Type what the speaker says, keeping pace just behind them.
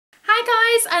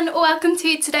Hi guys, and welcome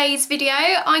to today's video.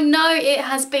 I know it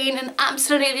has been an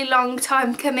absolutely long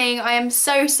time coming. I am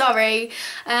so sorry.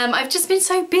 I've just been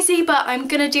so busy, but I'm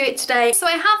gonna do it today. So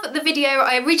I have the video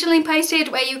I originally posted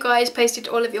where you guys posted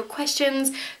all of your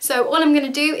questions. So all I'm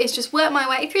gonna do is just work my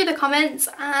way through the comments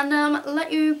and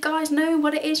let you guys know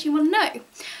what it is you want to know.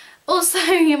 Also,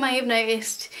 you may have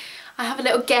noticed I have a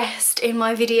little guest in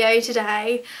my video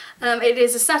today. It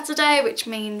is a Saturday, which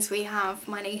means we have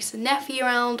my niece and nephew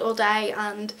around all day,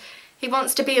 and he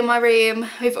wants to be in my room.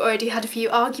 We've already had a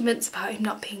few arguments about him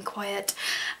not being quiet.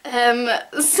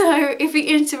 So if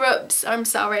he interrupts, I'm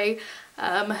sorry.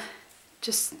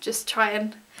 Just try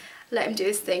and let him do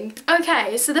his thing.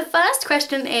 Okay, so the first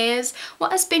question is,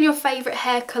 what has been your favourite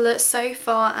hair colour so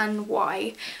far and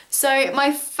why? So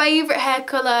my favourite hair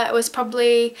colour was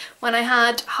probably when I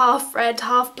had half red,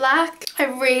 half black. I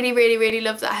really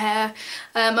loved that hair.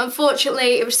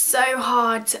 Unfortunately, it was so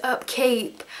hard to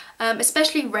upkeep.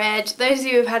 Especially red. Those of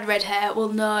you who've had red hair will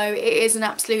know it is an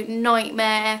absolute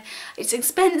nightmare. It's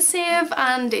expensive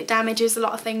and it damages a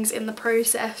lot of things in the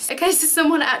process. Okay, so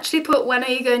someone actually put, when are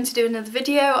you going to do another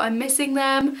video? I'm missing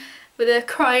them, with a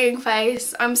crying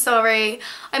face. I'm sorry.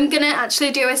 I'm gonna actually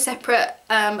do a separate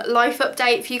life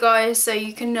update for you guys so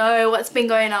you can know what's been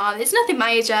going on. It's nothing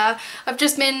major. I've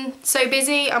just been so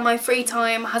busy and my free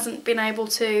time hasn't been able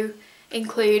to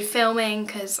include filming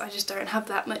because I just don't have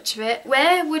that much of it.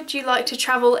 Where would you like to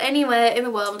travel anywhere in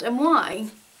the world and why?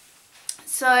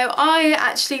 So I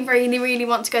actually really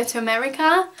want to go to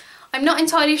America. I'm not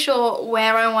entirely sure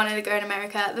where I wanted to go in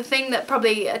America. The thing that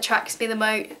probably attracts me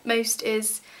the most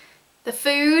is the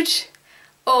food,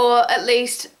 or at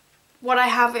least what I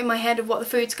have in my head of what the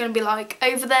food's going to be like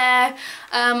over there.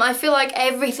 I feel like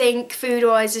everything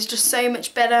food-wise is just so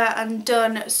much better and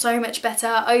done so much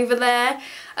better over there.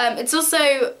 It's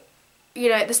also, you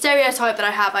know, the stereotype that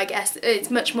I have, I guess, it's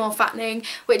much more fattening,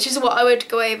 which is what I would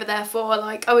go over there for.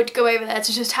 Like, I would go over there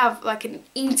to just have like an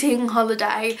eating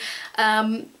holiday.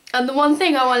 And the one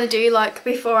thing I want to do, like,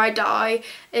 before I die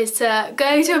is to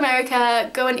go to America,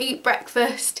 go and eat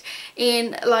breakfast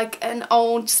in like an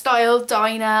old style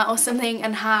diner or something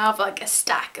and have like a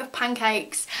stack of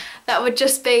pancakes. That would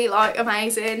just be like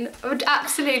amazing. I would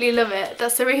absolutely love it.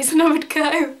 That's the reason I would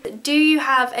go. Do you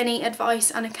have any advice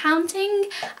on accounting,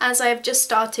 as I have just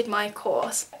started my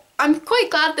course? I'm quite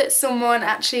glad that someone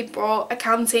actually brought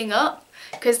accounting up,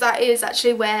 because that is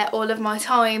actually where all of my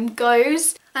time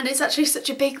goes. And it's actually such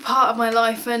a big part of my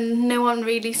life and no one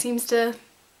really seems to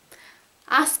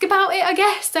ask about it, I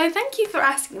guess. So thank you for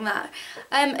asking that.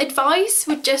 Advice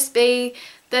would just be,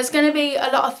 there's going to be a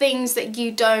lot of things that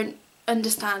you don't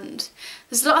understand.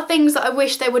 There's a lot of things that I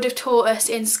wish they would have taught us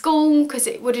in school because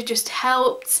it would have just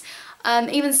helped.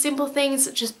 Even simple things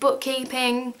such as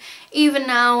bookkeeping. Even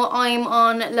now I'm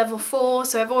on level 4,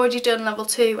 so I've already done level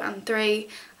 2 and 3.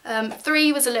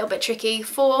 3 was a little bit tricky.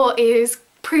 4 is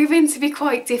proving to be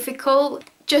quite difficult.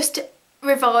 Just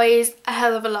revise a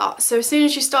hell of a lot. So as soon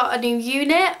as you start a new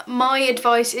unit, my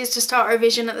advice is to start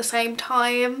revision at the same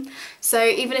time. So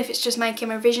even if it's just making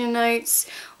revision notes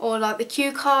or like the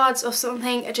cue cards or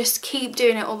something, just keep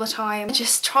doing it all the time.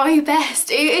 Just try your best.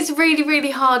 It is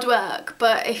really hard work,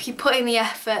 but if you put in the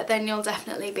effort, then you'll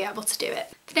definitely be able to do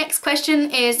it. The next question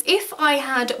is, if I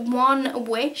had one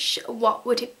wish, what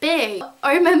would it be?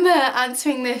 I remember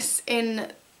answering this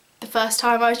in the first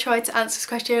time I tried to answer this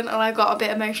question and I got a bit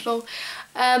emotional.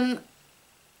 I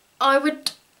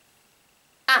would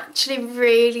actually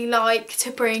really like to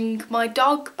bring my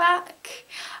dog back.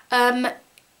 Do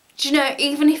you know,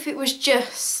 even if it was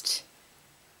just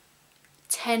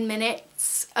 10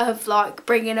 minutes of like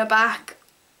bringing her back,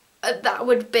 that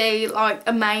would be like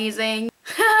amazing.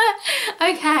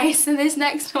 Okay, so this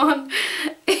next one,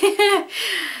 I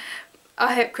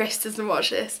hope Chris doesn't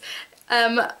watch this.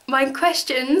 My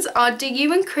questions are, do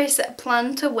you and Chris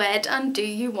plan to wed and do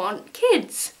you want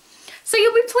kids? So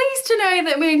you'll be pleased to know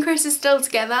that me and Chris are still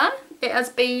together. It has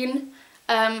been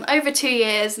over 2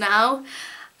 years now,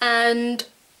 and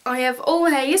I have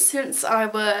always, since I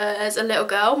was a little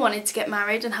girl, wanted to get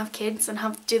married and have kids and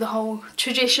do the whole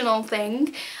traditional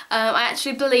thing. I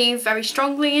actually believe very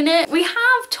strongly in it. We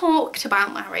have talked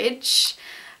about marriage.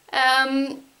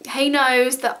 He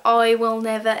knows that I will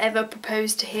never ever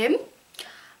propose to him,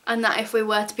 and that if we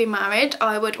were to be married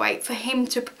I would wait for him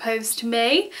to propose to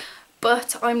me,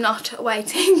 but I'm not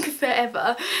waiting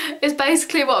forever. It's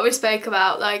basically what we spoke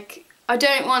about. Like, I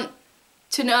don't want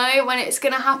to know when it's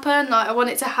gonna happen. Like, I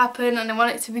want it to happen and I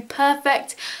want it to be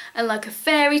perfect and like a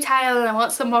fairy tale, and I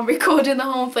want someone recording the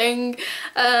whole thing.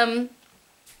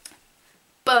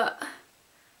 But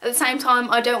at the same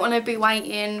time, I don't want to be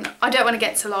waiting. I don't want to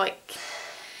get to like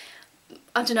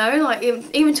I don't know, like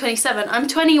even 27. I'm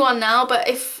 21 now, but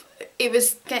if it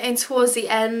was getting towards the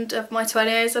end of my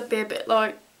 20s, I'd be a bit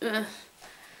like, I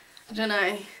don't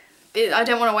know. I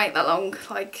don't want to wait that long,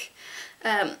 like,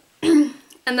 and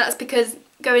that's because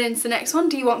going into the next one,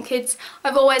 do you want kids?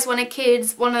 I've always wanted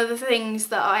kids. One of the things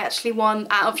that I actually want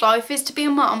out of life is to be a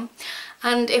mum.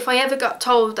 And if I ever got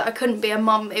told that I couldn't be a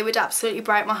mum, it would absolutely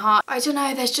break my heart. I don't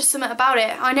know, there's just something about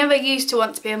it. I never used to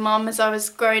want to be a mum as I was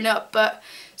growing up, but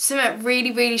something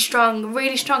really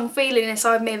strong feeling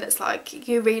inside me that's like,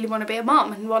 you really want to be a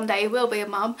mum, and one day you will be a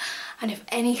mum. And if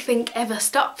anything ever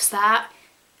stops that,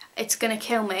 it's gonna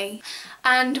kill me.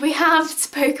 And we have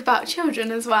spoke about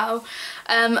children as well,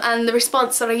 and the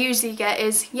response that I usually get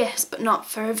is yes, but not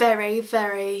for a very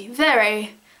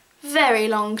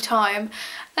long time.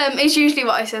 It's usually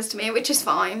what he says to me, which is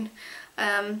fine.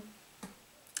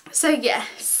 So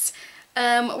yes,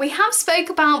 we have spoke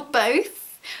about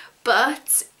both,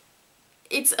 but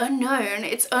it's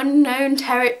unknown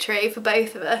territory for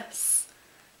both of us.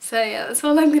 So yeah, that's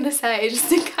all I'm gonna say,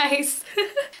 just in case.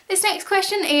 This next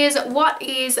question is, what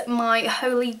is my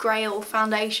holy grail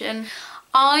foundation?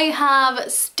 I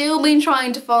have still been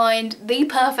trying to find the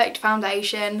perfect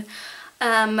foundation.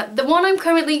 The one I'm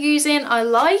currently using I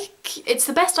like. It's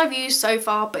the best I've used so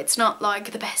far, but it's not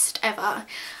like the best ever.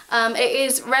 It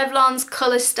is Revlon's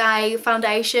Colour Stay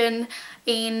foundation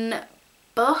in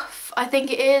Buff, I think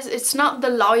it is. It's not the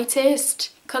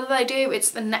lightest colour they do,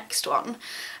 it's the next one.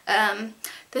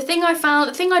 The thing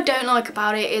I don't like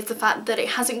about it is the fact that it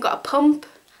hasn't got a pump.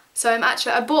 So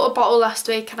I bought a bottle last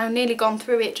week and I've nearly gone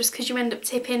through it just because you end up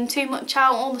tipping too much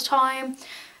out all the time,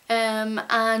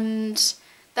 and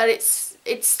that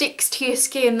it sticks to your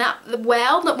skin that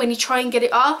well that when you try and get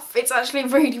it off, it's actually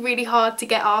really hard to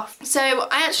get off. So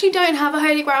I actually don't have a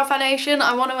holy grail foundation.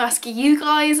 I want to ask you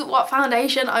guys what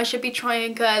foundation I should be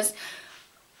trying, because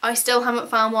I still haven't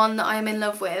found one that I am in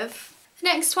love with. The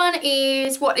next one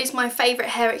is, what is my favourite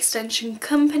hair extension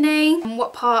company? And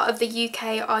what part of the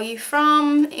UK are you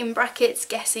from? In brackets,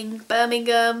 guessing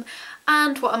Birmingham.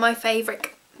 And what are my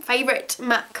favourite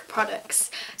MAC products?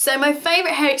 So my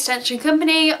favourite hair extension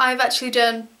company, I've actually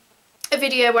done a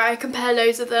video where I compare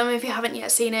loads of them. If you haven't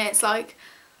yet seen it, it's like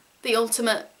the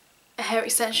ultimate hair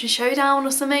extension showdown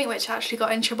or something, which I actually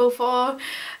got in trouble for.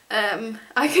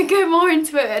 I could go more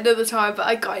into it another time, but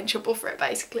I got in trouble for it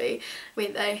basically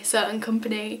with a certain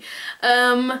company.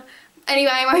 Anyway,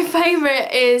 my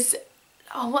favourite is,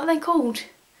 oh, what are they called?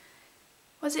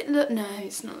 Was it Lush? No,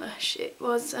 it's not Lush. It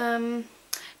was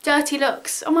Dirty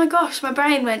Lux. Oh my gosh, my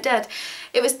brain went dead.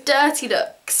 It was Dirty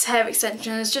Lux hair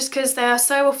extensions, just because they are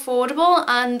so affordable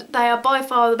and they are by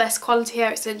far the best quality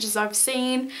hair extensions I've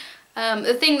seen.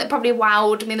 The thing that probably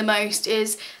wowed me the most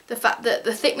is the fact that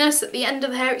the thickness at the end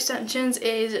of the hair extensions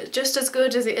is just as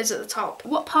good as it is at the top.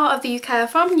 What part of the UK are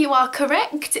from? You are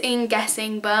correct in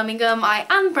guessing Birmingham. I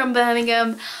am from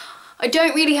Birmingham. I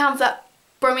don't really have that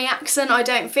Brummy accent, I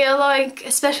don't feel like,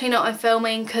 especially not in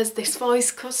filming, because this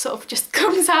voice sort of just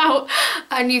comes out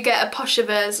and you get a posher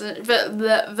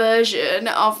version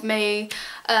of me.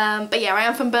 But yeah, I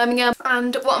am from Birmingham.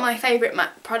 And what are my favourite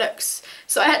MAC products?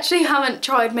 So I actually haven't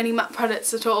tried many MAC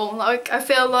products at all. Like, I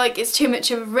feel like it's too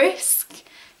much of a risk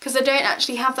because I don't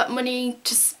actually have that money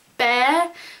to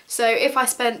spare. So if I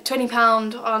spent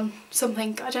 £20 on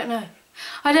something, I don't know.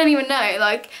 I don't even know,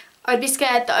 like, I'd be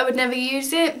scared that I would never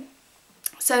use it.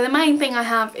 So the main thing I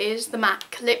have is the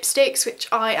MAC lipsticks, which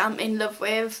I am in love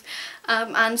with,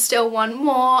 and still want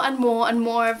more and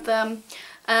more of them.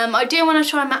 I do want to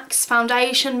try MAC's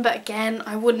foundation, but again,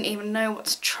 I wouldn't even know what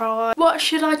to try. What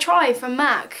should I try from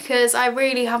MAC? Because I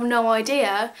really have no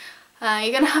idea.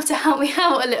 You're going to have to help me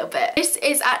out a little bit. This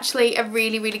is actually a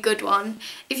really good one.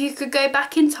 If you could go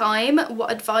back in time,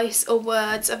 what advice or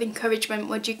words of encouragement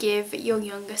would you give your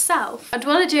younger self? I'd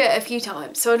want to do it a few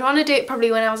times. So I'd want to do it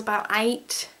probably when I was about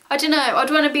 8. I don't know,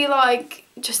 I'd want to be like,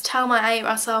 just tell my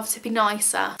 8-year-old self to be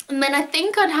nicer. And then I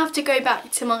think I'd have to go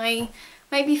back to my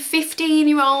maybe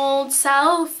 15-year-old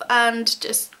self and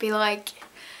just be like,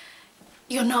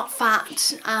 you're not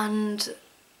fat, and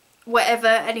whatever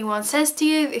anyone says to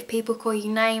you, if people call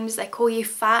you names, they call you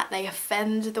fat, they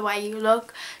offend the way you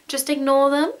look, just ignore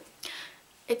them.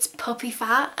 It's puppy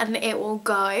fat and it will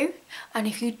go. And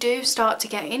if you do start to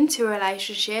get into a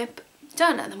relationship,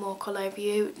 don't let them walk all over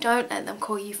you, don't let them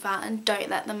call you fat, and don't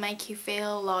let them make you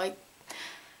feel like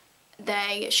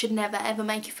they should never ever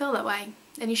make you feel that way,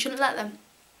 and you shouldn't let them.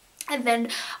 And then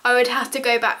I would have to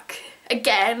go back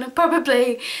again,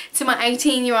 probably to my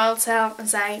 18-year-old self and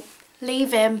say,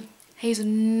 leave him.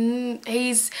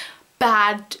 He's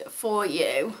bad for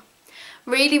you.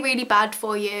 Really bad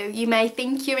for you. You may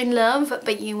think you're in love,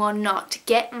 but you are not.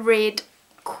 Get rid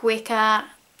quicker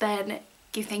than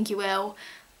you think you will.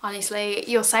 Honestly,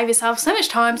 you'll save yourself so much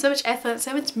time, so much effort,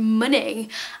 so much money,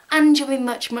 and you'll be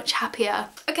much, much happier.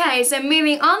 Okay, so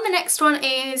moving on, the next one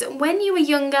is, when you were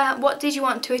younger, what did you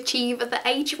want to achieve at the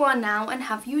age you are now, and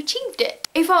have you achieved it?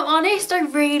 If I'm honest, I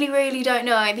really don't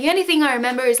know. The only thing I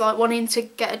remember is like wanting to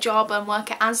get a job and work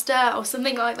at Asda or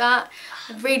something like that.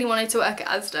 I really wanted to work at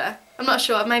Asda. I'm not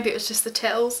sure, maybe it was just the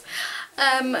tills.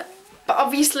 But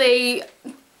obviously,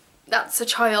 that's a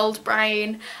child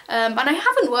brain, and I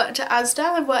haven't worked at Asda.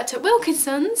 I've worked at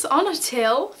Wilkinson's on a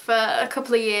till for a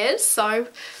couple of years, so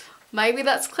maybe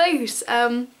that's close.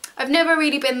 I've never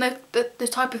really been the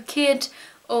type of kid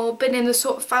or been in the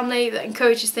sort of family that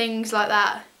encourages things like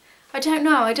that. I don't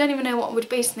know, I don't even know what would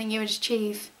be something you would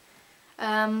achieve.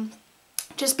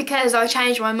 Just because I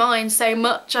change my mind so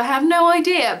much, I have no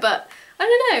idea, but I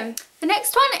don't know. The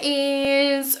next one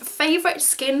is favourite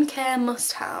skincare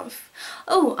must-have.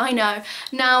 Oh, I know.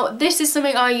 Now, this is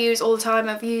something I use all the time.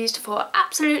 I've used for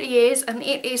absolute years, and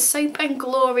it is Soap &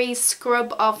 Glory's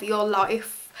Scrub of Your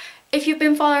Life. If you've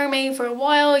been following me for a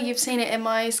while, you've seen it in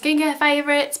my skincare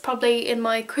favourites, probably in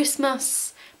my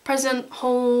Christmas present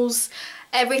hauls,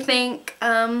 everything.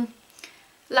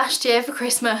 Last year for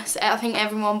Christmas, I think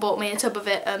everyone bought me a tub of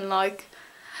it, and like,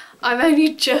 I've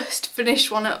only just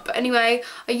finished one up. But anyway,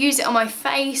 I use it on my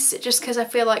face just because I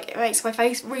feel like it makes my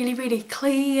face really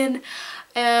clean.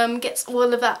 Gets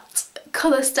all of that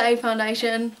colour stay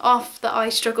foundation off that I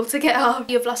struggle to get off.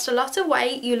 You've lost a lot of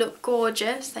weight, you look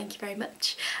gorgeous, thank you very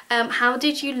much. How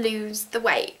did you lose the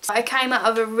weight? I came out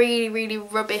of a really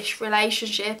rubbish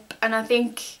relationship, and I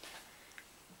think,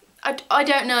 I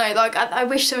don't know, like I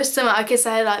wish there was something I could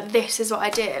say like, this is what I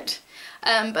did.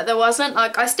 But there wasn't.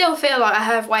 Like, I still feel like I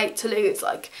have weight to lose.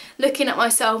 Like, looking at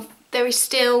myself, there is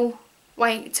still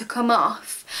weight to come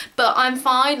off, but I'm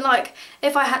fine. Like,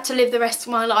 if I had to live the rest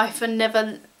of my life and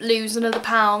never lose another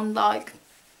pound, like,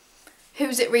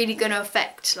 who's it really going to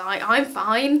affect? Like, I'm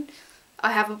fine.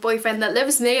 I have a boyfriend that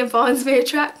loves me and finds me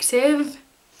attractive.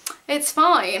 It's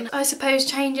fine. I suppose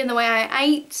changing the way I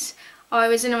ate. I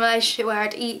was in a relationship where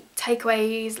I'd eat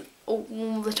takeaways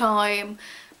all the time.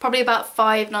 Probably about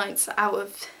 5 nights out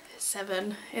of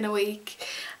 7 in a week.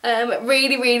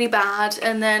 Really bad,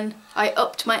 and then I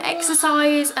upped my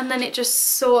exercise, and then it just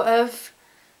sort of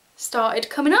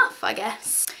started coming off, I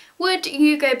guess. Would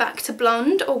you go back to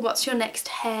blonde, or what's your next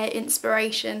hair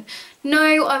inspiration?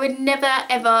 No, I would never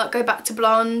ever go back to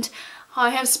blonde.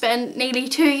 I have spent nearly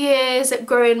 2 years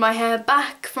growing my hair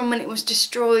back from when it was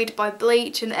destroyed by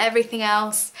bleach and everything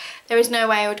else. There is no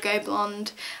way I would go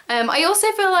blonde. I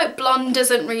also feel like blonde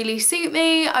doesn't really suit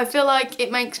me. I feel like it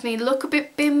makes me look a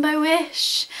bit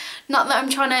bimbo-ish. Not that I'm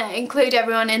trying to include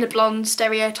everyone in a blonde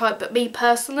stereotype, but me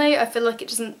personally, I feel like it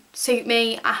doesn't suit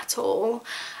me at all.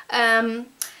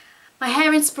 My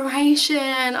hair inspiration,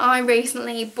 I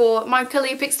recently bought micro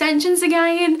loop extensions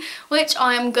again, which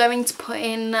I am going to put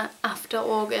in after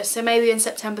August, so maybe in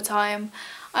September time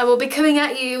I will be coming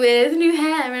at you with new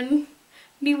hair and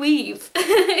new weave.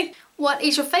 What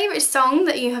is your favourite song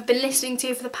that you have been listening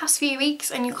to for the past few weeks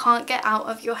and you can't get out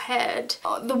of your head?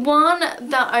 The one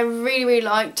that I really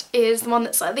liked is the one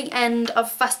that's at the end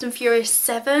of Fast and Furious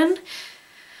 7.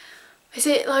 Is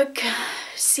it like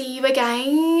See You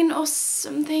Again or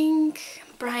something?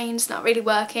 Brain's not really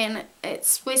working.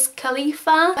 It's Wiz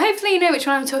Khalifa. Hopefully you know which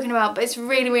one I'm talking about, but it's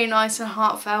really nice and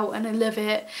heartfelt, and I love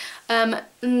it. And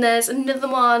there's another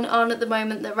one on at the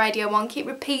moment that Radio 1 keep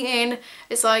repeating.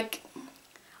 It's like,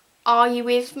 Are You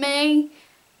With Me?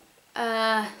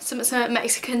 Something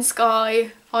Mexican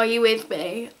Sky. Are You With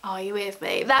Me? Are You With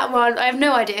Me? That one, I have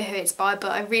no idea who it's by,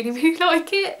 but I really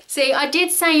like it. See, I did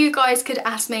say you guys could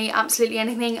ask me absolutely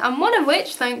anything, and one of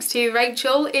which, thanks to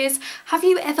Rachel, is, have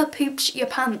you ever pooped your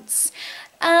pants?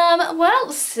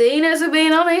 Well, seeing as I'm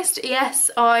being honest, yes,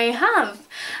 I have.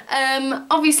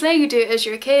 Obviously you do it as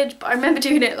you're a kid, but I remember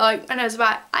doing it like when I was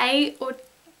about 8 or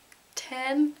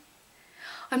 10.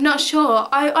 I'm not sure.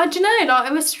 I don't know, like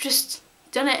I must have just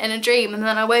done it in a dream, and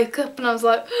then I woke up and I was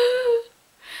like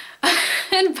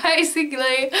and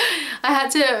basically I had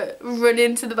to run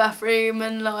into the bathroom,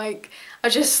 and like I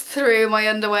just threw my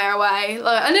underwear away.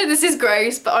 Like, I know this is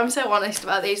gross, but I'm so honest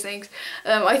about these things.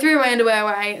 I threw my underwear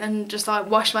away and just like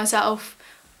washed myself,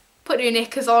 put new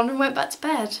knickers on and went back to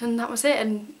bed, and that was it,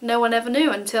 and no one ever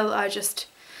knew until I just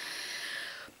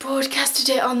broadcasted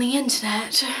it on the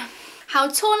internet. How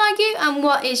tall are you and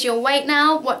what is your weight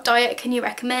now? What diet can you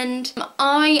recommend?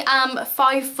 I am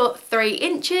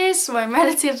 5'3", so I'm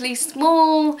relatively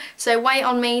small, so weight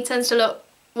on me tends to look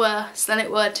worse than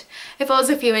it would if I was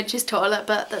a few inches taller,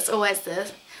 but that's always the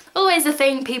always a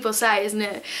thing people say, isn't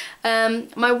it?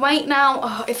 My weight now,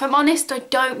 oh, if I'm honest, I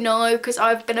don't know, because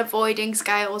I've been avoiding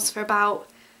scales for about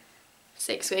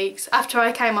 6 weeks after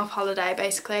I came off holiday,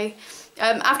 basically.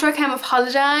 After I came off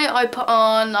holiday, I put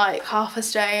on like half a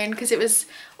stone because it was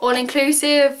all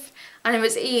inclusive, and I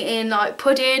was eating like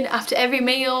pudding after every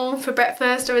meal. For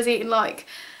breakfast I was eating like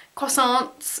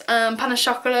croissants, pain au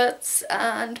chocolates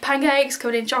and pancakes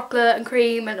covered in chocolate and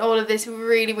cream and all of this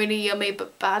really, really yummy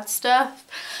but bad stuff.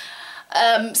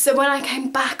 So when I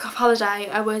came back off holiday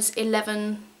I was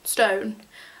 11 stone.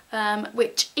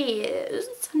 Which is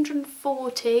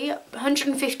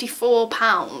 154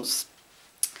 pounds.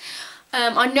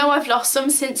 I know I've lost some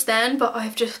since then, but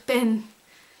I've just been,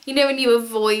 you know when you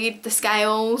avoid the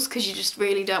scales because you just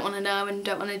really don't want to know and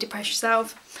don't want to depress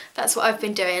yourself? That's what I've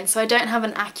been doing, so I don't have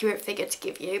an accurate figure to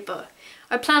give you, but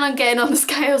I plan on getting on the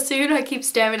scale soon. I keep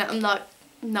staring at them like,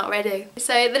 not ready.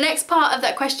 So the next part of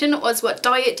that question was, what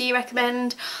diet do you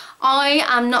recommend? I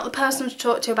am not the person to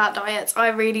talk to about diets. I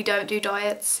really don't do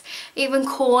diets. Even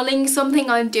calling something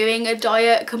I'm doing a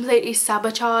diet completely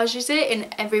sabotages it in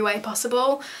every way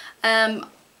possible.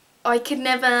 I could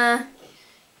never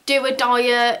do a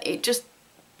diet.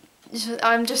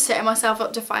 I'm just setting myself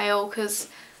up to fail, because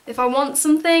if I want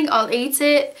something I'll eat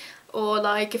it, or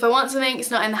like if I want something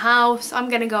it's not in the house, I'm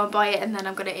gonna go and buy it and then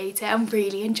I'm gonna eat it and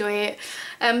really enjoy it.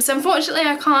 So unfortunately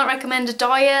I can't recommend a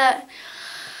diet.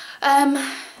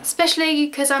 Especially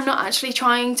because I'm not actually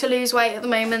trying to lose weight at the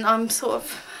moment. I'm sort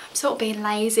of being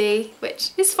lazy,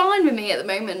 which is fine with me at the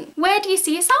moment. Where do you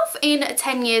see yourself in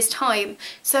 10 years time?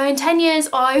 So in 10 years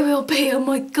I will be, oh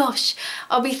my gosh,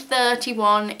 I'll be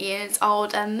 31 years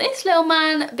old, and this little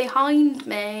man behind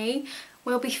me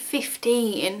will be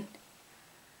 15.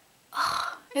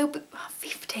 Oh, it'll be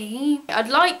 15. I'd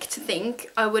like to think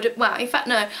I would, well in fact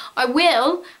no, I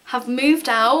will have moved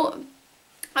out.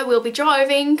 I will be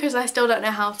driving because I still don't know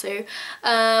how to.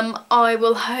 I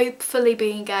will hopefully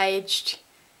be engaged.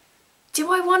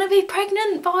 Do I want to be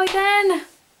pregnant by then?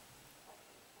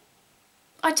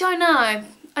 I don't know.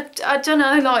 I don't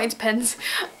know, like, it depends.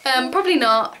 Probably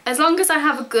not. As long as I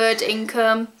have a good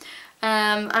income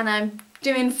and I'm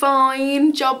doing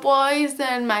fine job-wise,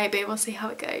 then maybe we'll see how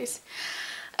it goes.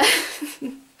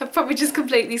 I'm probably just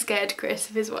completely scared Chris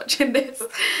if he's watching this.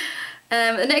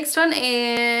 The next one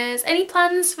is, any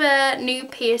plans for new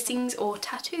piercings or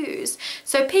tattoos?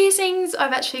 So piercings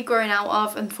I've actually grown out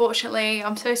of, unfortunately.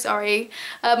 I'm so sorry.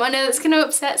 I know that's going to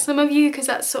upset some of you because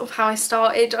that's sort of how I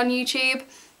started on YouTube.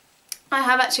 I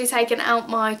have actually taken out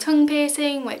my tongue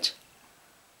piercing, which,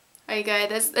 there you go,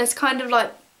 there's kind of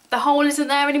like, the hole isn't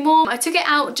there anymore. I took it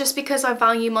out just because I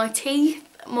value my teeth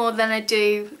more than I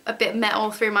do a bit of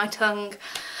metal through my tongue.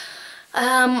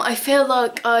 I feel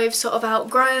like I've sort of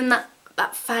outgrown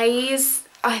that phase.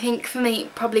 I think for me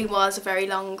it probably was a very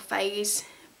long phase,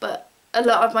 but a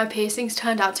lot of my piercings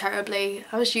turned out terribly,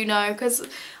 as you know, because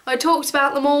I talked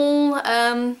about them all,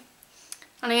 and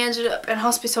I ended up in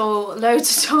hospital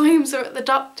loads of times or at the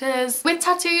doctor's. With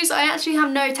tattoos, I actually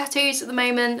have no tattoos at the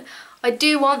moment. I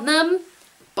do want them,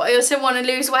 but I also want to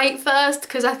lose weight first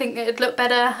because I think it'd look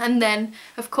better, and then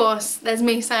of course there's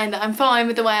me saying that I'm fine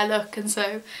with the way I look, and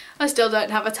so I still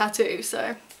don't have a tattoo,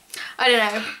 so I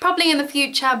don't know, probably in the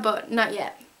future but not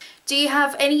yet. Do you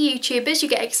have any YouTubers you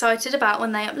get excited about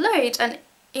when they upload, and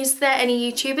is there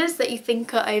any YouTubers that you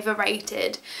think are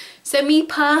overrated? So me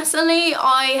personally,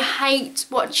 I hate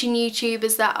watching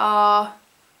YouTubers that are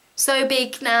so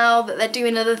big now that they're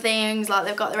doing other things, like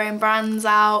they've got their own brands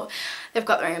out, they've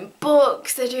got their own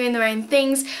books, they're doing their own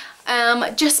things,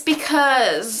 just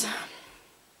because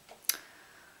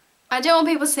I don't want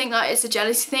people to think that it's a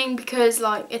jealousy thing, because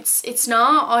like it's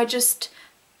not.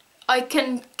 I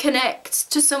can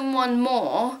connect to someone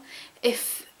more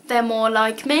if they're more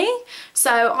like me.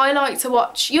 So I like to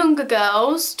watch younger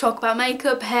girls talk about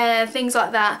makeup, hair, things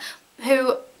like that,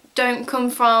 who don't come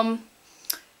from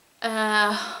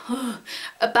a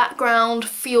background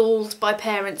fueled by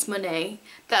parents' money.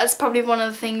 That's probably one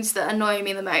of the things that annoy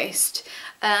me the most,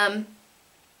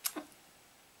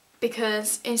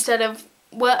 because instead of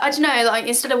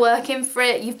instead of working for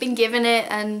it, you've been given it,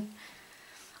 and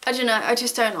I don't know, I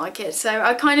just don't like it. So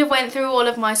I kind of went through all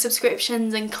of my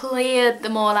subscriptions and cleared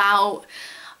them all out,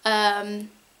 and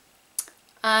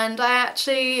I'm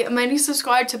only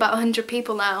subscribed to about 100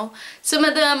 people now. Some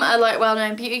of them are like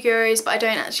well-known beauty gurus, but I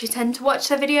don't actually tend to watch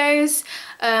their videos.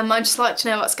 I just like to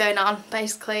know what's going on,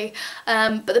 basically.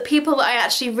 But the people that I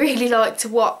actually really like to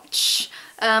watch,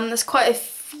 there's quite a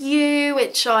few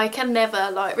which I can never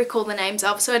like recall the names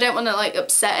of, so I don't want to like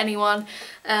upset anyone.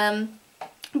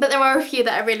 But there are a few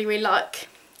that I really, really like.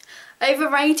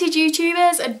 Overrated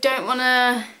YouTubers, I don't want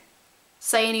to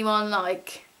say anyone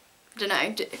like, I don't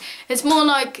know, it's more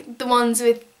like the ones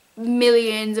with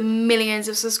millions and millions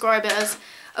of subscribers,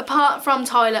 apart from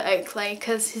Tyler Oakley,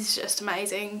 because he's just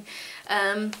amazing,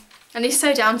 and he's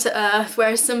so down to earth,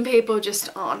 whereas some people just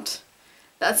aren't.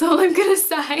 That's all I'm gonna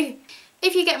say.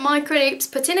 If you get my clips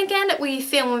put in again, will you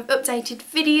film with updated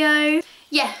video?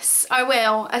 Yes, I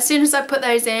will. As soon as I put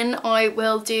those in, I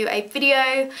will do a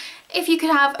video. If you could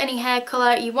have any hair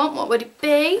colour you want, what would it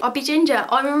be? I'll be ginger.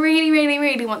 I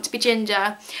really want to be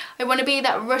ginger. I want to be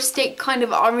that rustic kind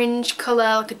of orange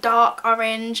colour, like a dark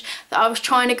orange that I was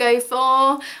trying to go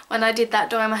for when I did that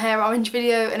dye my hair orange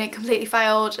video, and it completely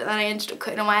failed, and then I ended up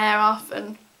cutting all my hair off,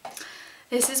 and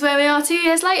this is where we are 2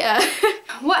 years later.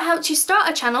 What helped you start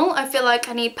a channel? I feel like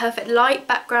I need perfect light,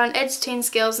 background, editing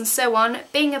skills and so on.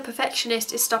 Being a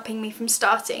perfectionist is stopping me from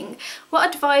starting.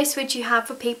 What advice would you have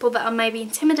for people that are maybe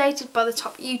intimidated by the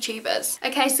top YouTubers?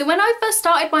 Okay, so when I first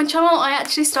started my channel, I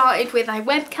actually started with a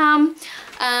webcam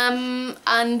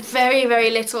and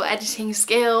very little editing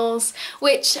skills,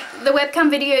 which the webcam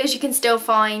videos you can still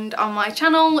find on my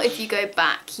channel if you go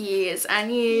back years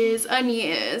and years and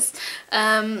years,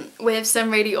 with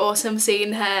some really awesome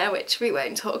scene hair, which we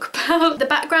won't talk about. The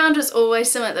background was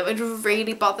always something that would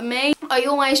really bother me. I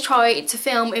always try to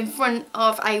film in front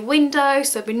of a window,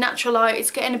 so with natural light.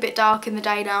 It's getting a bit dark in the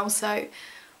day now, so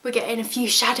we're getting a few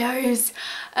shadows,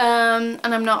 and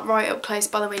I'm not right up close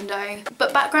by the window.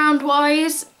 But background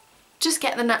wise, just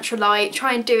get the natural light.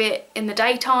 Try and do it in the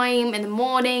daytime, in the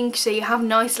morning, so you have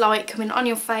nice light coming on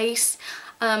your face.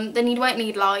 Then you won't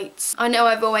need lights. I know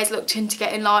I've always looked into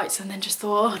getting lights and then just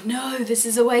thought, oh no, this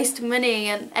is a waste of money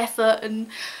and effort, and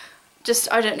just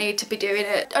I don't need to be doing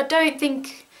it. I don't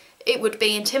think it would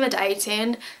be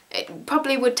intimidating. It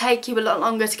probably would take you a lot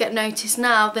longer to get noticed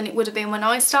now than it would have been when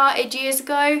I started years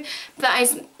ago. But that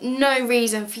is no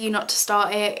reason for you not to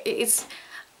start it. It is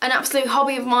an absolute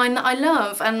hobby of mine that I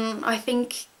love, and I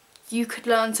think you could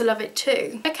learn to love it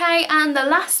too. Okay, and the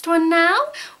last one now.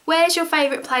 Where's your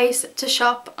favourite place to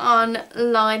shop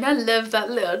online? I love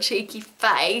that little cheeky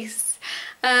face.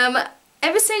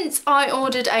 Ever since I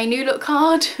ordered a New Look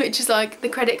card, which is like the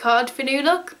credit card for New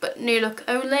Look, but New Look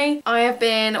only, I have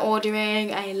been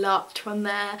ordering a lot from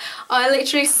there. I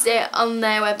literally sit on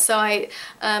their website,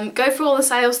 go through all the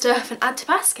sales stuff and add to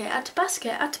basket, add to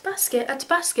basket, add to basket, add to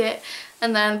basket.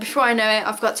 And then before I know it,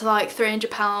 I've got to like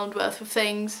 £300 worth of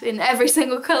things in every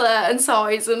single colour and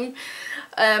size, and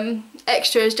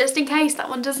extras just in case that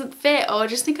one doesn't fit, or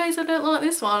just in case I don't like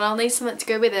this one, I'll need something to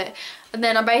go with it. And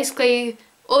then I basically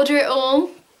order it all,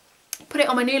 put it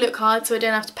on my New Look card so I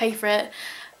don't have to pay for it,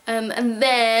 and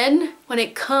then when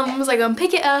it comes I go and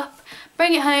pick it up,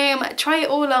 bring it home, try it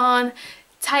all on,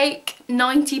 take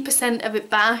 90% of it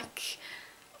back,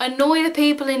 annoy the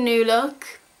people in New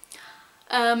Look,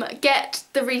 get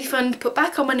the refund put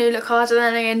back on my New Look card, and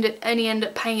then I only end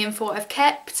up paying for what I've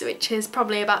kept, which is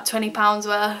probably about £20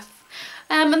 worth,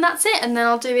 and that's it. And then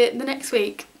I'll do it the next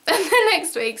week and the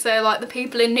next week. So like the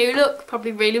people in New Look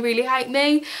probably really hate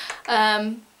me,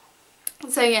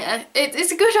 so yeah,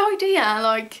 it's a good idea.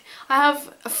 Like I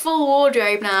have a full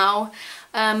wardrobe now,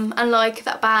 and like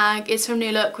that bag is from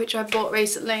New Look, which I bought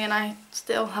recently, and I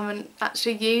still haven't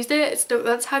actually used it. It's still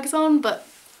got tags on, but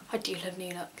I do love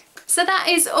New Look. So that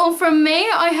is all from me.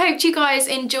 I hope you guys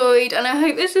enjoyed, and I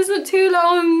hope this isn't too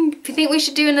long. If you think we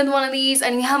should do another one of these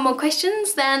and you have more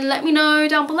questions, then let me know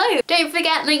down below. Don't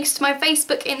forget, links to my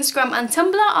Facebook, Instagram and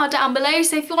Tumblr are down below,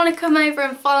 so if you want to come over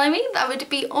and follow me, that would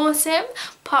be awesome.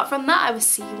 Apart from that, I will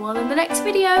see you all in the next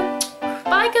video.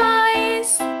 Bye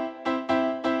guys!